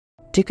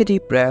Take a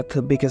deep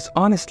breath because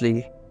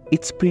honestly,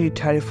 it's pretty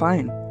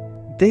terrifying.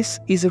 This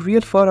is a real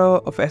photo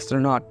of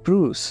astronaut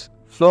Bruce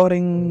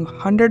floating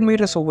 100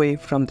 meters away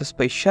from the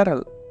space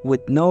shuttle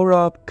with no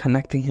rope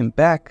connecting him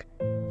back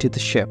to the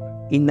ship.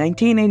 In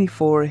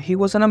 1984, he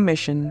was on a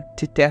mission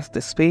to test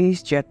the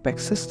space jetpack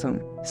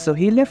system, so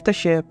he left the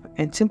ship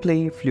and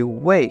simply flew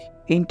away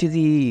into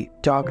the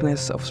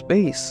darkness of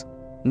space.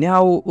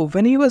 Now,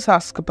 when he was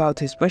asked about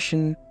his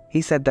mission,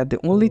 he said that the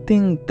only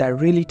thing that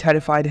really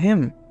terrified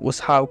him was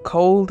how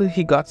cold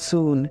he got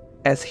soon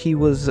as he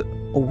was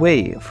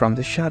away from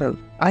the shuttle.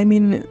 I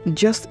mean,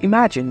 just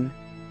imagine,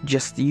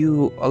 just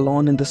you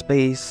alone in the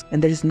space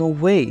and there is no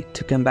way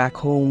to come back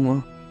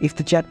home if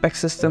the jetpack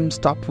system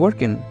stopped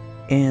working.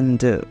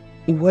 And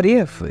what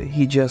if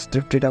he just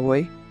drifted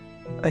away?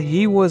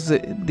 He was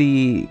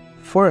the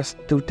first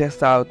to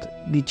test out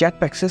the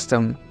jetpack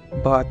system,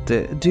 but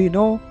do you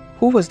know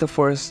who was the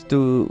first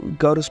to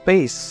go to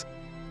space?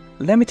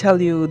 Let me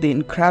tell you the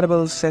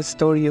incredible sad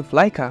story of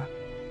Laika,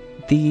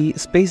 the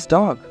space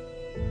dog.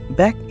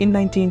 Back in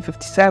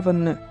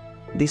 1957,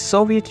 the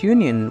Soviet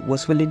Union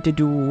was willing to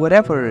do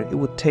whatever it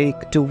would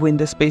take to win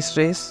the space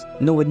race.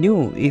 No one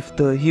knew if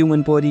the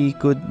human body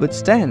could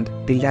withstand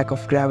the lack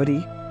of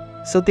gravity.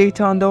 So they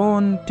turned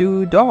on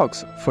to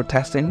dogs for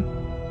testing.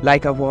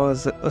 Laika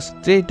was a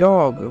stray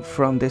dog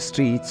from the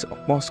streets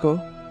of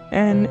Moscow,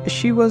 and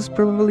she was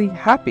probably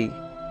happy,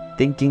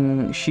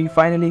 thinking she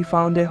finally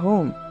found a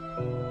home.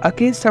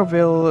 Against her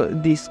will,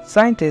 the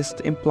scientists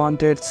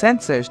implanted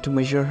sensors to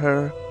measure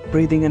her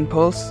breathing and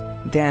pulse,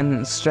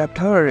 then strapped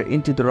her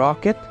into the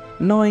rocket,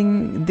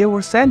 knowing they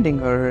were sending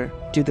her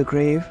to the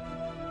grave.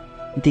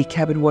 The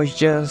cabin was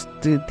just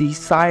the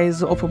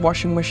size of a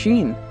washing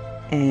machine,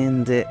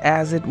 and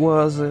as it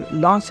was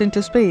launched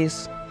into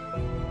space,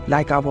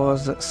 Laika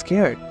was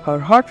scared. Her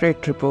heart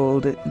rate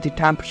tripled, the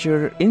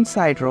temperature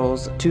inside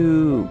rose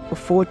to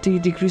 40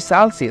 degrees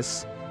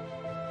Celsius.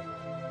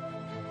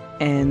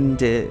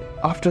 And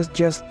after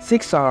just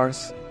 6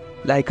 hours,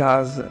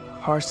 Laika's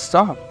heart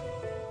stopped.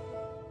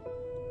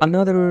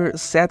 Another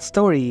sad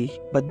story,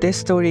 but this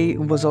story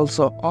was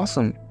also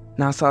awesome.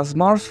 NASA's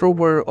Mars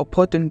rover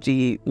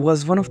Opportunity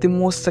was one of the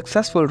most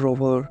successful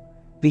rovers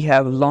we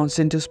have launched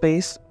into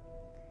space.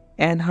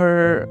 And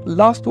her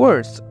last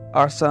words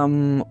are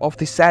some of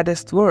the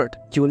saddest words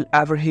you'll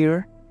ever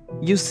hear.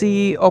 You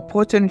see,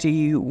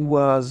 Opportunity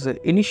was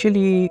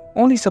initially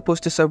only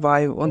supposed to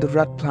survive on the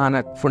red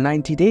planet for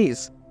 90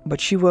 days. But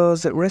she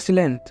was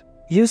resilient.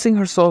 Using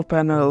her solar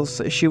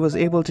panels, she was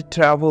able to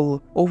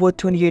travel over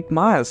 28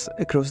 miles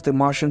across the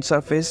Martian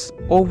surface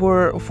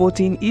over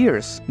 14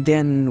 years.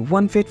 Then,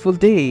 one fateful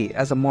day,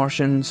 as a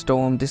Martian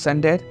storm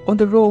descended on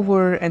the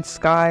rover and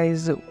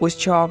skies was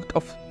choked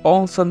of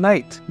all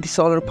sunlight, the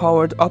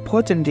solar-powered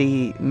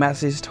Opportunity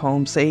messaged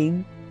home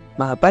saying,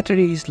 "My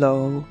battery is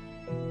low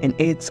and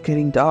it's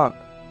getting dark."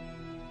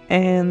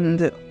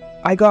 And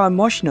I got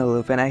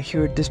emotional when I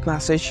heard this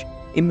message.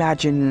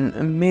 Imagine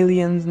a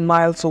million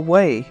miles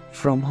away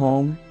from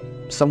home,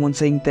 someone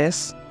saying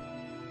this.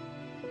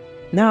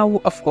 Now,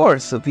 of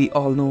course, we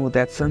all know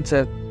that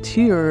sunsets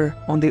here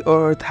on the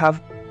Earth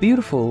have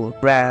beautiful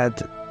red,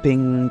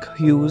 pink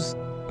hues.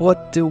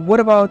 But what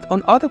about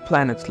on other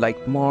planets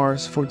like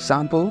Mars, for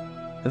example?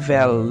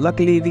 Well,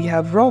 luckily we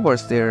have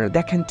rovers there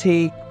that can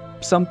take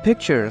some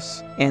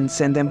pictures and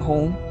send them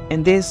home.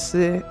 And this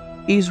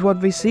is what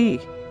we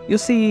see. You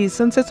see,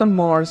 sunsets on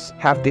Mars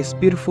have this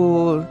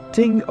beautiful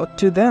thing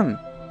to them.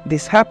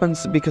 This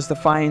happens because the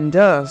fine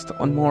dust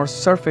on Mars'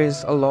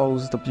 surface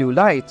allows the blue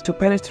light to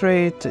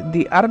penetrate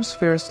the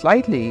atmosphere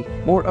slightly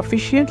more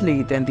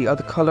efficiently than the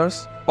other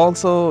colors.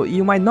 Also,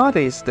 you might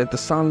notice that the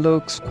sun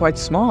looks quite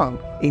small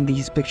in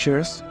these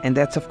pictures, and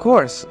that's of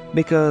course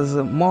because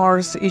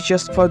Mars is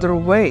just further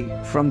away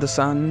from the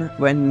sun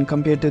when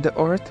compared to the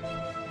Earth.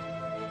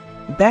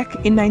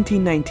 Back in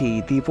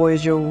 1990, the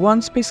Voyager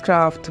 1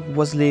 spacecraft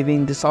was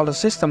leaving the solar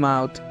system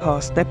out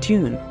past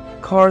Neptune.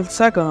 Carl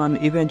Sagan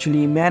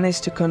eventually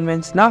managed to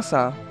convince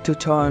NASA to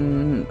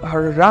turn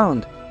her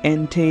around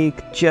and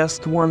take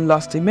just one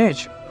last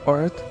image,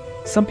 Earth.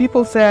 Some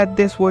people said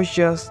this was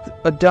just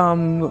a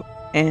dumb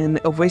and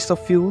a waste of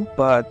fuel,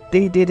 but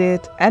they did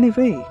it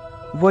anyway.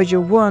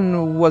 Voyager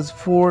 1 was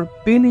 4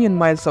 billion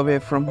miles away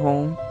from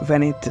home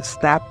when it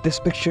snapped this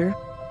picture.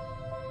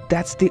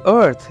 That's the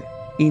Earth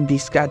in the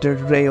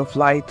scattered ray of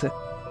light.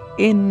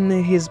 In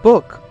his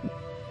book,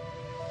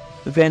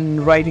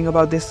 when writing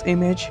about this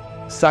image,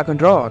 Sagan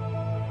wrote,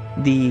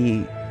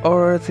 "The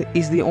Earth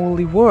is the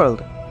only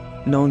world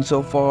known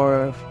so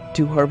far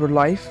to harbor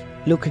life.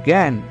 Look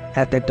again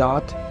at that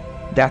dot.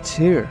 That's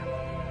here.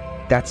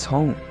 That's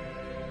home.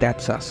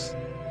 That's us."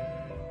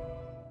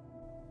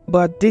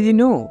 But did you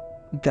know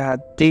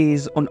that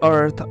days on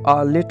Earth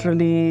are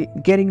literally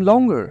getting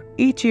longer?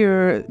 Each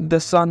year, the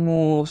sun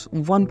moves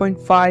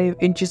 1.5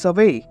 inches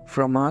away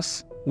from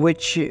us,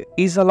 which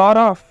is a lot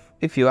of,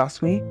 if you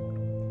ask me.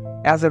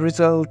 As a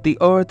result, the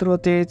Earth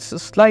rotates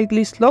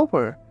slightly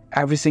slower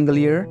every single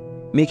year,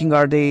 making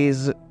our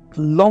days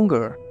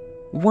longer.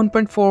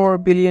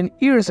 1.4 billion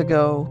years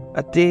ago,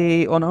 a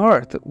day on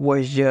Earth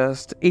was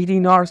just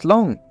 18 hours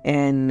long,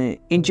 and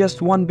in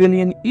just 1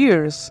 billion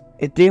years,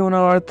 a day on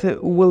Earth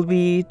will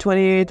be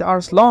 28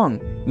 hours long,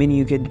 meaning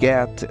you can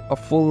get a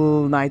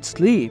full night's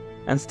sleep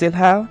and still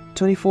have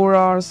 24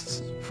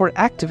 hours for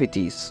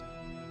activities.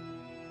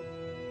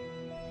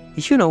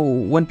 You know,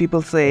 when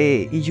people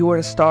say you are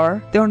a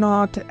star, they're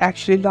not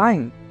actually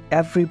lying.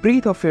 Every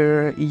breath of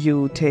air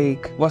you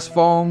take was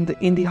formed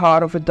in the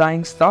heart of a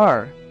dying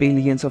star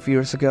billions of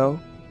years ago.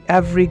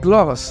 Every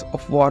glass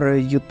of water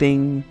you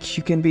think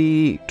you can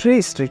be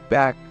traced straight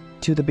back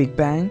to the Big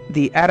Bang.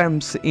 The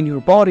atoms in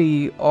your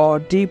body are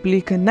deeply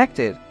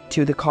connected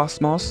to the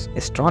cosmos.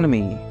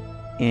 Astronomy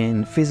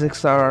and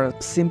physics are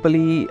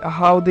simply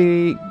how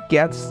they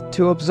get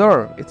to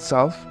observe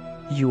itself.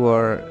 You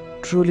are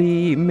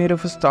truly made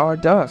of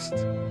stardust.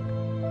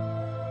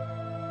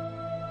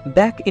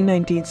 Back in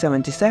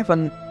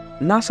 1977,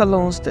 NASA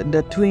launched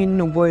the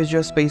twin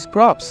Voyager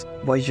spacecrafts,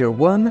 Voyager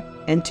 1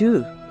 and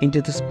 2,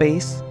 into the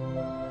space.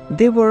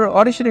 They were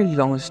originally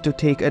launched to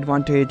take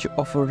advantage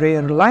of a rare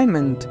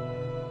alignment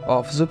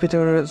of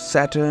Jupiter,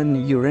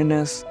 Saturn,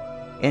 Uranus,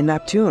 and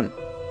Neptune.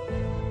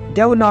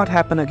 That would not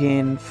happen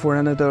again for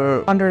another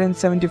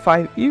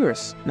 175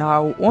 years.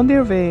 Now, on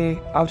their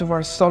way out of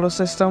our solar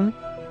system,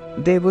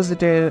 they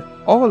visited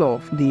all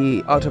of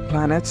the outer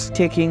planets,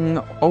 taking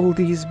all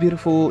these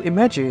beautiful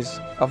images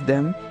of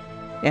them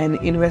and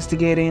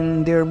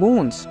investigating their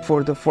moons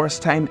for the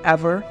first time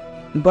ever.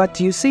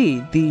 But you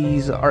see,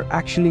 these are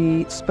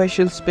actually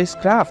special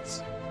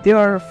spacecrafts. They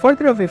are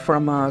further away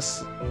from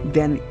us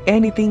than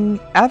anything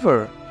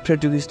ever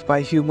produced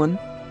by human.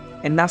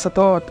 And NASA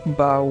thought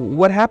about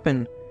what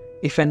happened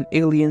if an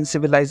alien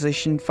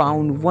civilization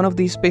found one of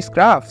these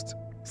spacecrafts.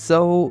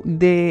 So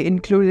they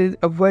included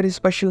a very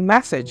special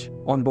message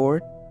on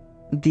board,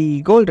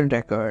 the Golden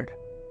Record,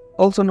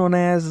 also known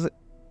as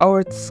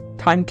Earth's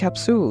time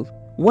capsule.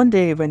 One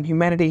day when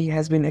humanity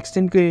has been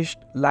extinguished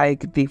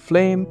like the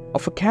flame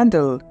of a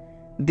candle,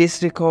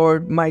 this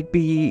record might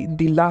be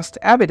the last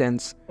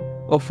evidence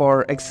of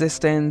our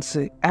existence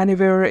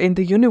anywhere in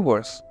the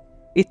universe.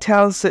 It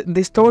tells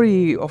the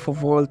story of a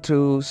world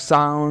through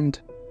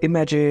sound,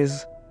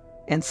 images,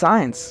 and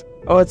science.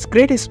 Earth's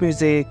greatest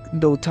music,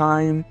 though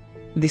time,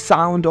 the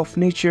sound of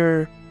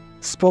nature,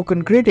 spoken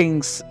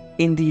greetings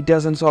in the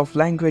dozens of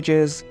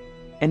languages,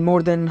 and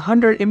more than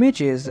 100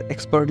 images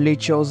expertly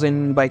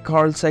chosen by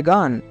Carl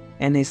Sagan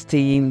and his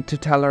team to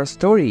tell our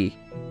story,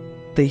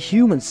 the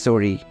human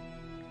story,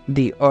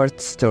 the Earth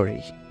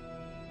story.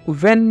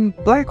 When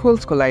black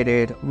holes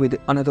collided with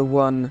another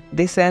one,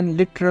 they sent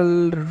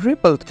literal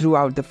ripples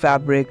throughout the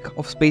fabric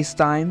of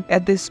space-time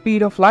at the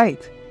speed of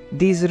light.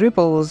 These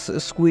ripples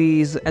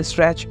squeeze and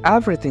stretch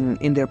everything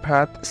in their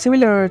path,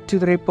 similar to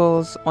the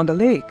ripples on the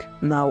lake.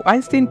 Now,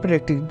 Einstein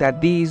predicted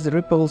that these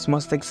ripples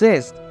must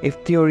exist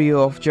if theory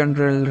of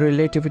general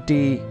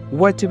relativity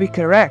were to be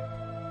correct.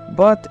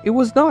 But it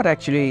was not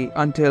actually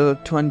until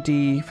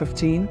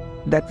 2015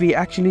 that we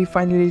actually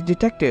finally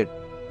detected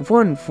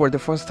one for the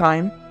first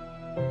time.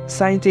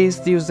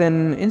 Scientists used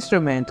an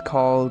instrument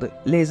called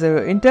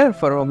Laser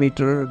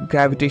Interferometer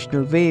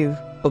Gravitational Wave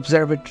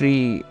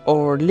Observatory,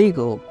 or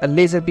LIGO. A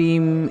laser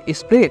beam is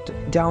split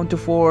down to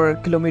 4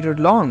 km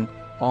long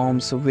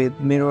arms with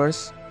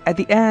mirrors at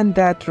the end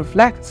that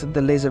reflects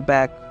the laser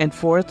back and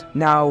forth.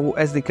 Now,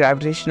 as the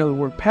gravitational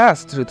wave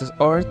passes through the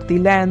Earth, the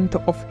length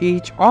of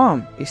each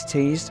arm is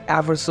changed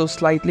ever so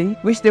slightly,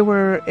 which they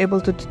were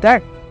able to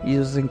detect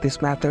using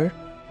this method.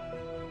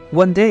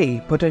 One day,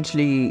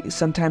 potentially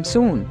sometime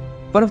soon,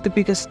 one of the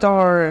biggest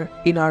stars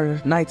in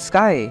our night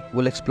sky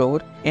will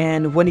explode,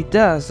 and when it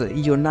does,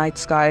 your night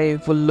sky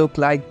will look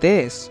like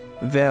this.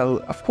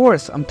 Well, of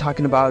course, I'm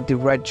talking about the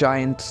red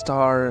giant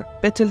star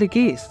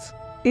Betelgeuse.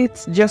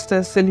 It's just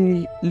a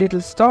silly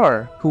little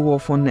star who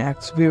often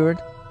acts weird,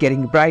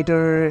 getting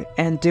brighter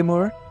and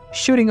dimmer,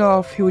 shooting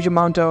off huge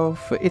amount of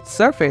its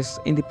surface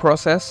in the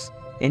process.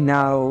 And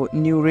now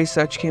new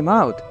research came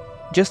out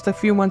just a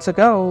few months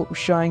ago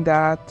showing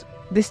that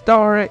this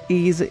star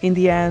is in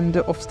the end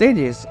of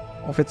stages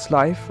of its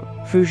life,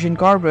 fusion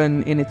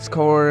carbon in its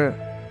core.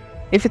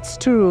 If it's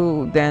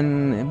true,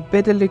 then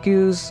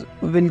Betelgeuse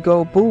will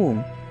go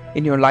boom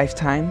in your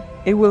lifetime.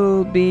 It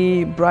will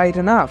be bright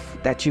enough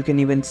that you can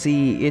even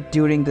see it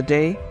during the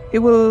day. It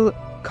will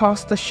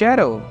cast a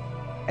shadow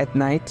at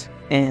night,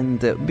 and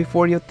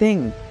before you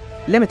think,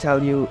 let me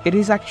tell you, it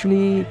is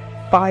actually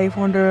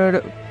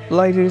 500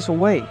 light years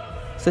away.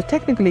 So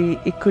technically,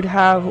 it could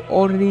have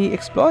already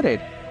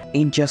exploded.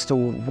 In just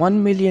over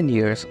 1 million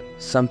years,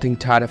 something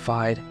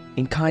terrified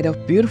and kind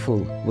of beautiful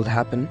will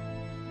happen.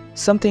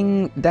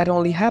 Something that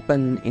only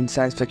happened in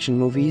science fiction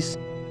movies.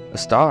 A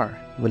star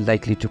will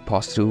likely to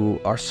pass through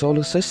our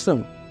solar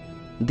system.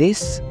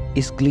 This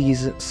is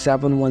Gliese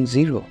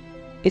 710.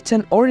 It's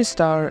an orange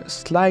star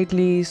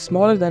slightly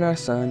smaller than our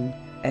Sun,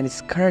 and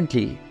is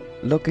currently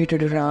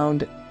located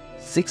around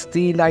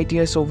 60 light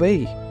years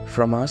away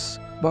from us,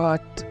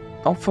 but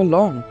not for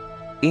long.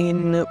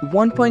 In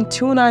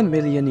 1.29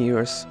 million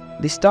years,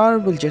 the star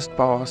will just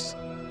pass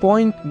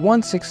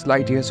 0.16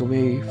 light years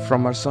away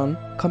from our Sun.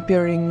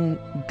 Comparing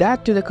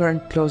that to the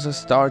current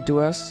closest star to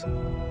us,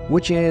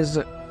 which is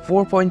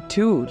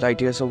 4.2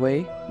 light years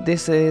away,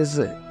 this is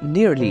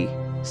nearly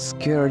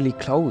scarily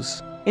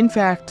close. In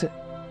fact,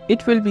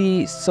 it will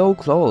be so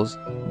close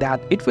that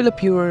it will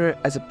appear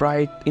as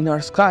bright in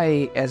our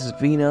sky as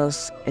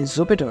Venus and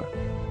Jupiter.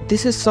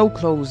 This is so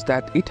close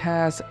that it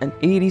has an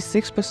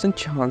 86%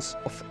 chance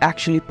of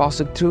actually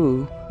passing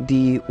through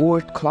the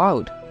Oort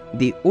cloud.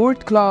 The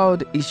Oort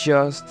cloud is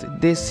just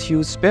this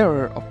huge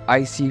sphere of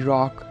icy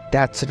rock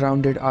that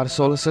surrounded our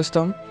solar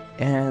system,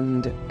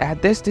 and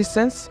at this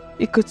distance,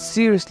 it could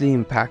seriously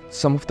impact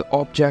some of the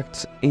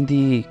objects in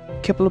the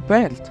Kuiper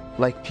belt,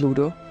 like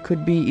Pluto,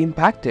 could be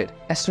impacted.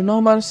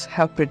 Astronomers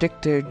have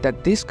predicted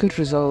that this could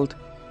result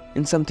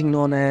in something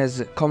known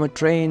as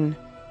comet rain,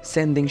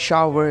 sending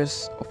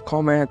showers of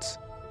comets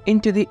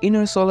into the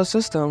inner solar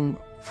system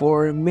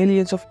for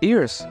millions of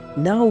years.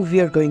 Now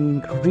we are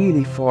going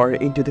really far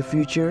into the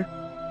future.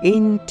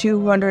 In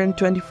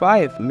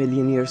 225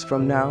 million years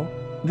from now,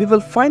 we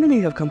will finally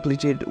have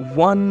completed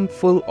one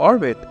full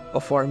orbit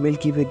of our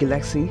Milky Way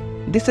galaxy.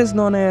 This is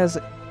known as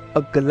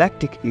a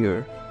galactic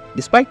year.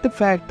 Despite the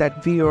fact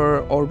that we are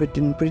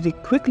orbiting pretty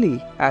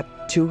quickly at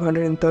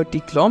 230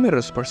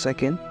 kilometers per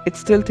second, it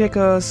still takes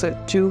us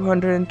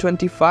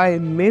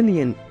 225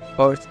 million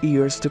Earth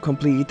years to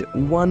complete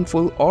one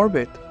full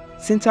orbit.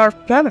 Since our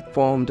planet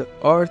formed,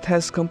 Earth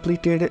has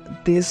completed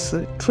this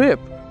trip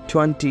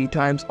 20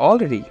 times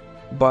already,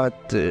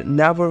 but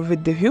never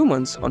with the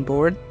humans on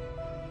board.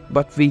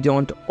 But we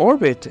don't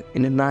orbit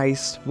in a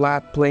nice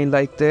flat plane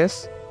like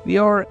this. We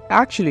are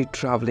actually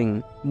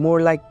traveling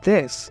more like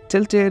this,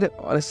 tilted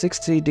on a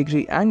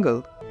 60-degree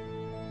angle.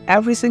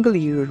 Every single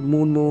year,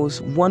 Moon moves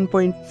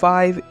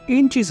 1.5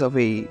 inches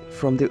away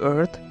from the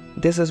Earth.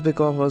 This is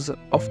because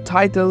of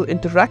tidal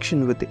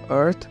interaction with the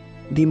Earth.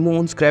 The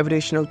Moon's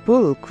gravitational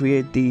pull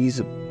creates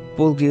these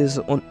plunges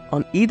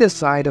on either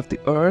side of the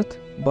Earth,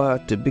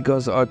 but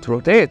because Earth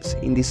rotates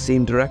in the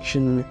same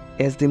direction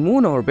as the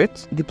Moon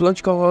orbits, the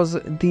plunge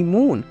causes the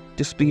Moon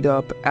to speed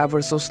up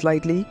ever so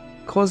slightly,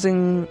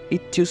 causing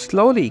it to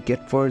slowly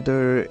get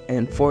further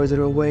and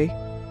further away.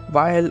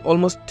 While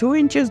almost 2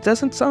 inches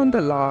doesn't sound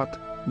a lot,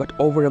 but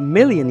over a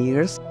million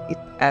years, it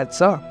adds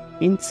up.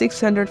 In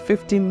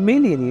 650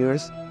 million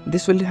years,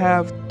 this will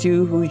have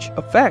two huge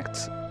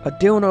effects. A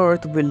day on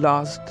Earth will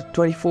last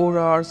 24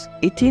 hours,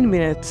 18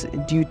 minutes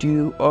due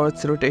to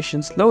Earth's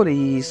rotation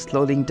slowly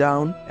slowing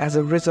down as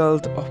a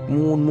result of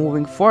Moon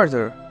moving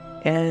further.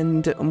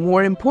 And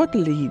more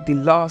importantly, the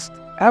last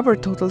ever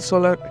total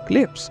solar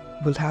eclipse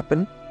will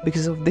happen.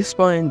 Because of this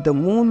point, the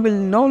Moon will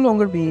no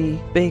longer be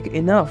big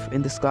enough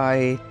in the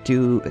sky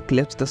to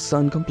eclipse the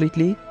Sun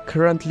completely.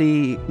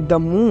 Currently, the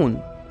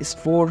Moon is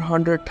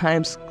 400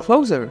 times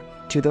closer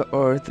to the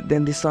Earth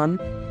than the Sun,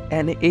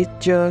 and it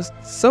just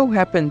so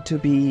happened to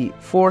be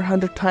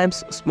 400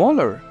 times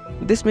smaller.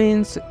 This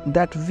means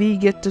that we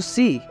get to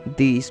see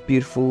these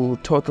beautiful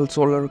total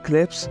solar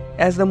eclipse,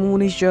 as the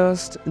Moon is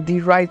just the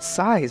right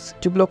size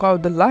to block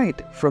out the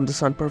light from the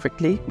Sun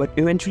perfectly, but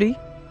eventually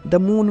the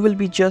Moon will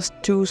be just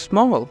too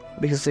small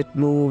because it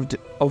moved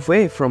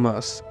away from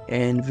us,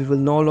 and we will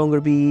no longer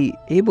be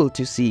able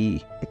to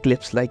see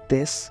eclipse like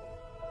this.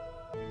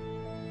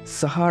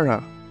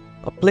 Sahara,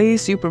 a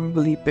place you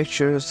probably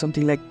picture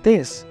something like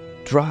this: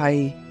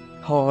 dry,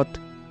 hot,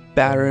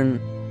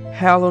 barren,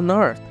 hell on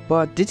earth.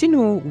 But did you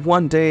know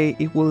one day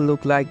it will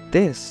look like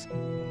this?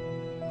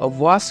 A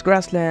vast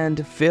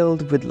grassland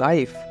filled with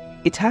life.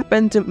 It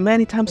happened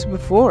many times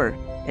before,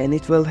 and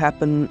it will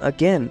happen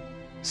again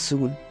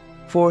soon.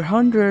 For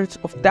hundreds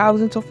of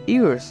thousands of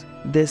years,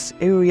 this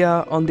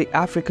area on the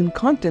African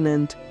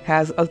continent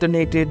has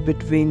alternated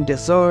between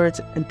desert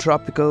and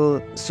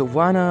tropical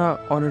savanna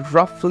on a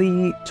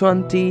roughly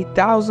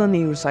 20,000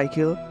 year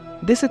cycle.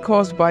 This is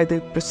caused by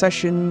the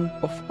precession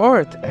of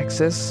Earth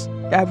axis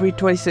every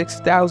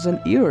 26,000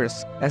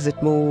 years. As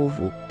it moved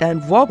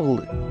and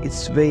wobbled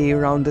its way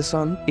around the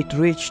Sun, it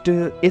reached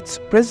its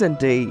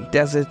present-day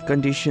desert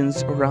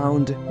conditions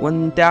around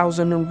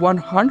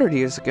 1,100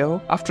 years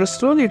ago. After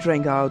slowly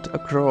drying out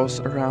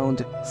across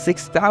around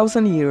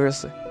 6,000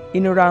 years,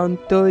 in around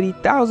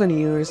 30,000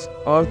 years,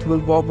 Earth will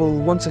wobble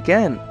once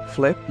again,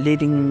 flip,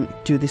 leading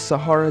to the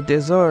Sahara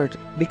Desert,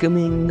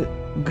 becoming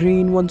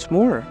green once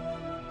more.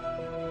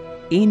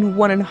 In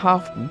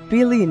 1.5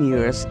 billion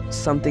years,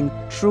 something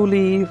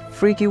truly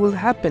freaky will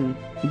happen.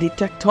 The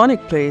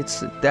tectonic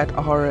plates that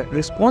are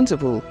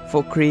responsible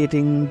for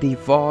creating the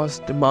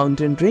vast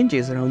mountain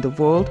ranges around the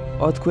world,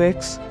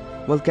 earthquakes,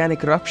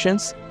 volcanic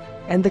eruptions,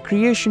 and the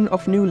creation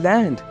of new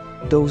land,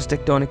 those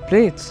tectonic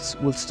plates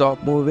will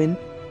stop moving.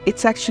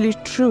 It's actually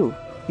true.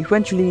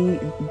 Eventually,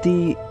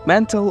 the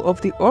mantle of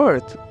the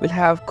Earth will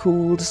have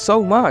cooled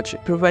so much,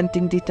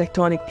 preventing the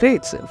tectonic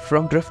plates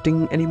from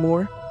drifting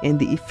anymore, and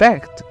the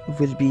effect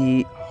will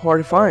be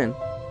horrifying.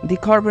 The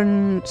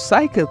carbon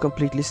cycle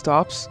completely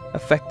stops,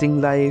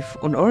 affecting life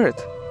on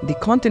Earth. The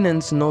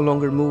continents no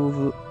longer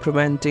move,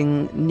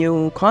 preventing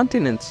new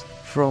continents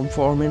from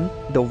forming,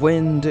 the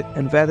wind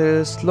and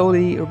weather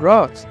slowly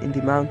erodes in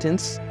the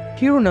mountains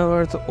here on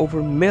Earth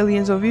over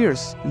millions of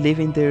years,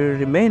 leaving the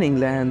remaining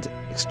land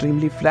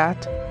extremely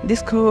flat.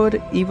 This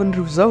could even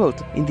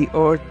result in the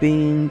Earth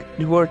being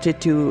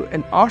reverted to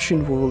an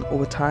ocean world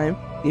over time,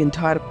 the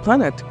entire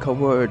planet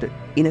covered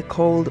in a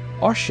cold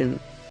ocean.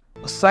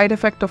 A side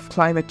effect of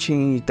climate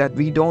change that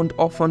we don't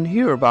often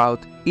hear about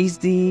is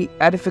the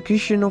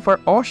acidification of our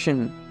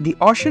ocean. The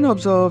ocean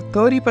absorbs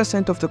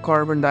 30% of the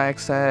carbon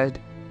dioxide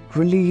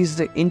released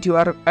into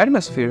our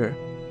atmosphere.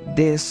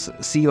 This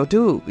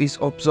CO2 is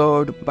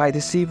absorbed by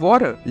the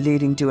seawater,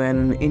 leading to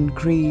an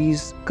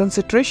increased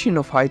concentration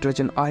of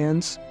hydrogen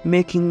ions,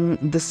 making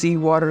the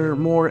seawater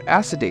more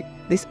acidic.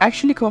 This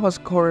actually causes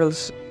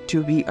corals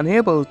to be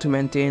unable to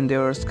maintain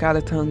their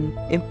skeleton,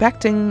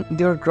 impacting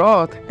their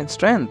growth and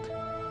strength.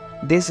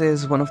 This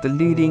is one of the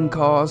leading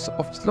causes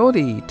of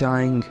slowly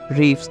dying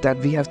reefs that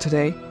we have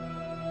today.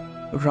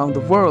 Around the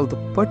world,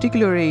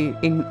 particularly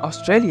in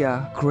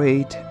Australia,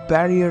 Great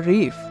Barrier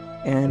Reef.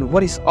 And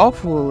what is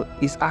awful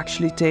is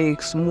actually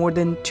takes more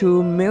than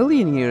 2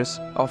 million years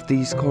of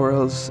these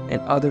corals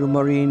and other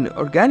marine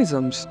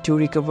organisms to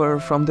recover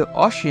from the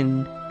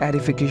ocean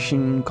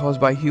acidification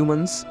caused by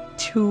humans.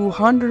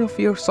 200 of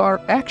years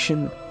of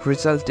action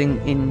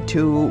resulting in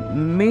 2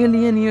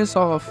 million years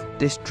of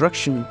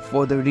destruction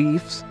for the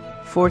reefs.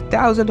 For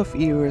thousands of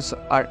years,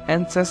 our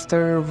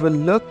ancestors will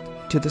look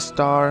to the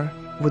star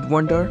with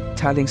wonder,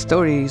 telling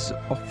stories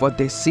of what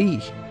they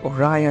see.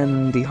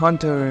 Orion, the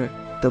Hunter,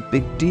 the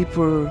Big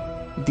Dipper,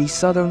 the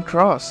Southern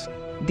Cross.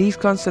 These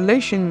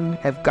constellations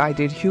have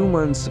guided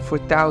humans for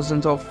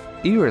thousands of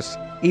years,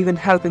 even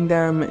helping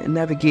them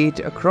navigate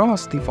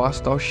across the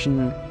vast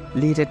ocean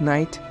late at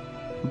night.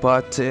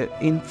 But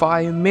in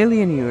 5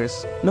 million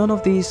years, none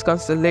of these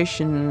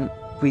constellations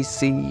we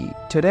see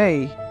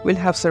today will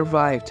have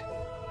survived.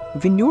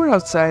 When you're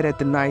outside at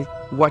the night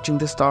watching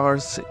the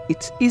stars,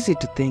 it's easy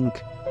to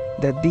think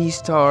that these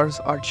stars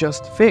are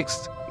just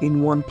fixed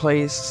in one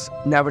place,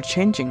 never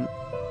changing.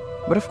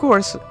 But of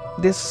course,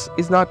 this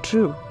is not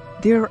true.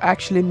 They are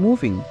actually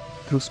moving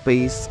through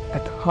space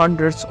at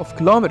hundreds of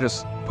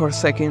kilometers per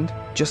second,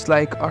 just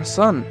like our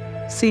Sun.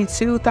 Since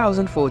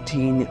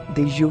 2014,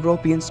 the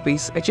European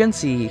Space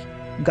Agency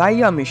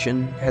Gaia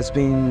mission has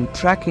been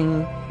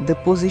tracking the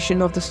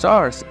position of the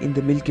stars in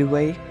the Milky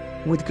Way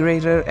with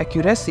greater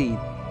accuracy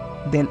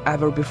than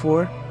ever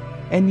before,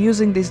 and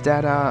using this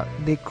data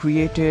they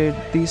created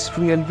this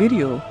real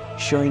video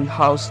showing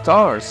how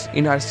stars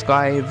in our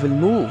sky will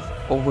move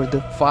over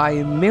the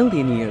 5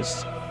 million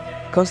years.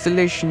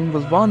 Constellation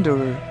will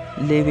wander,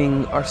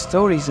 leaving our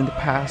stories in the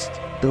past,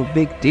 the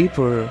Big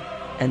Dipper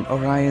and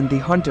Orion the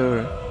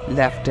Hunter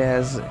left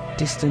as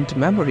distant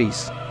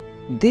memories.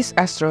 This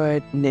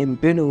asteroid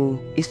named Bennu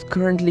is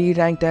currently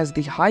ranked as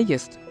the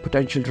highest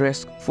potential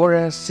risk for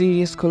a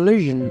serious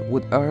collision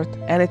with Earth,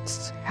 and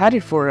it's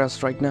headed for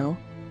us right now.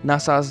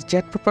 NASA's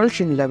Jet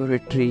Propulsion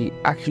Laboratory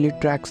actually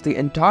tracks the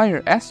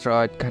entire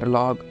asteroid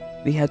catalog.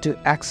 We had to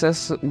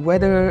access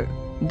whether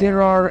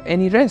there are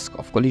any risk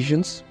of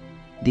collisions.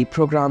 The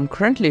program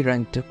currently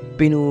ranked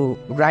Bennu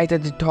right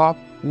at the top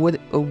with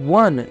a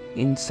 1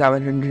 in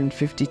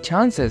 750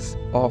 chances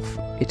of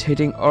it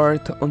hitting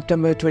Earth on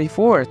September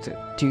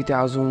 24th,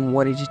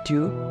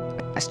 2182.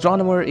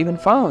 Astronomers even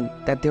found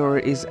that there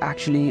is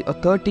actually a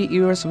 30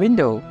 years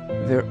window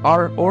where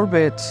our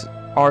orbits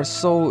are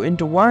so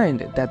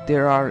intertwined that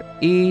there are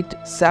 8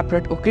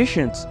 separate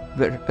occasions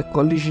where a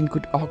collision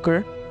could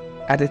occur.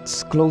 At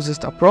its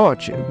closest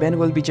approach, Bennu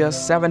will be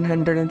just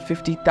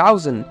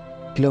 750,000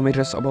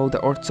 kilometers above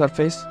the Earth's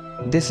surface.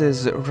 This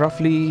is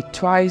roughly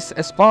twice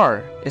as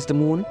far as the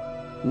Moon.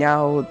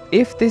 Now,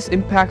 if this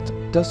impact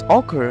does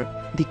occur,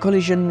 the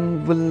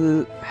collision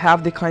will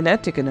have the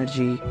kinetic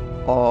energy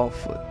of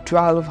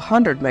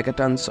 1200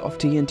 megatons of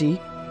TNT.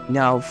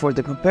 Now, for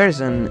the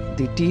comparison,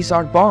 the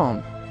Tsar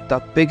bomb,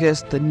 the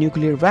biggest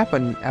nuclear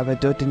weapon ever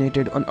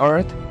detonated on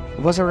Earth,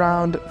 was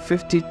around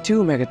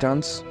 52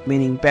 megatons,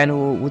 meaning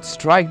Bennu would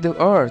strike the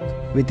Earth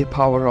with the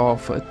power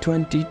of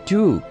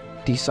 22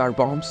 Tsar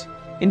bombs.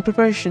 In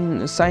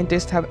preparation,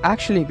 scientists have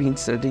actually been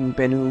studying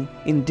Bennu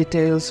in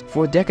details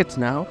for decades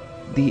now.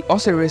 The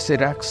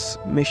OSIRIS-REx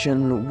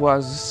mission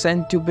was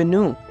sent to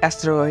Bennu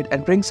asteroid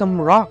and bring some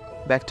rock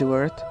back to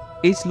Earth.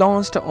 It's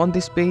launched on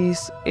the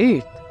Space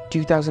 8,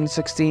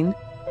 2016,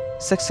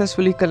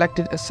 successfully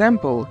collected a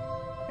sample,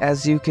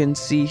 as you can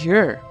see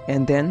here,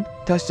 and then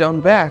touched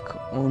down back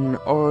on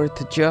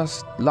Earth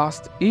just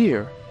last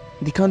year.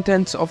 The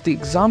contents of the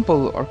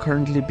example are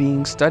currently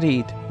being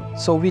studied,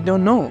 so we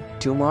don't know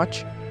too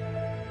much.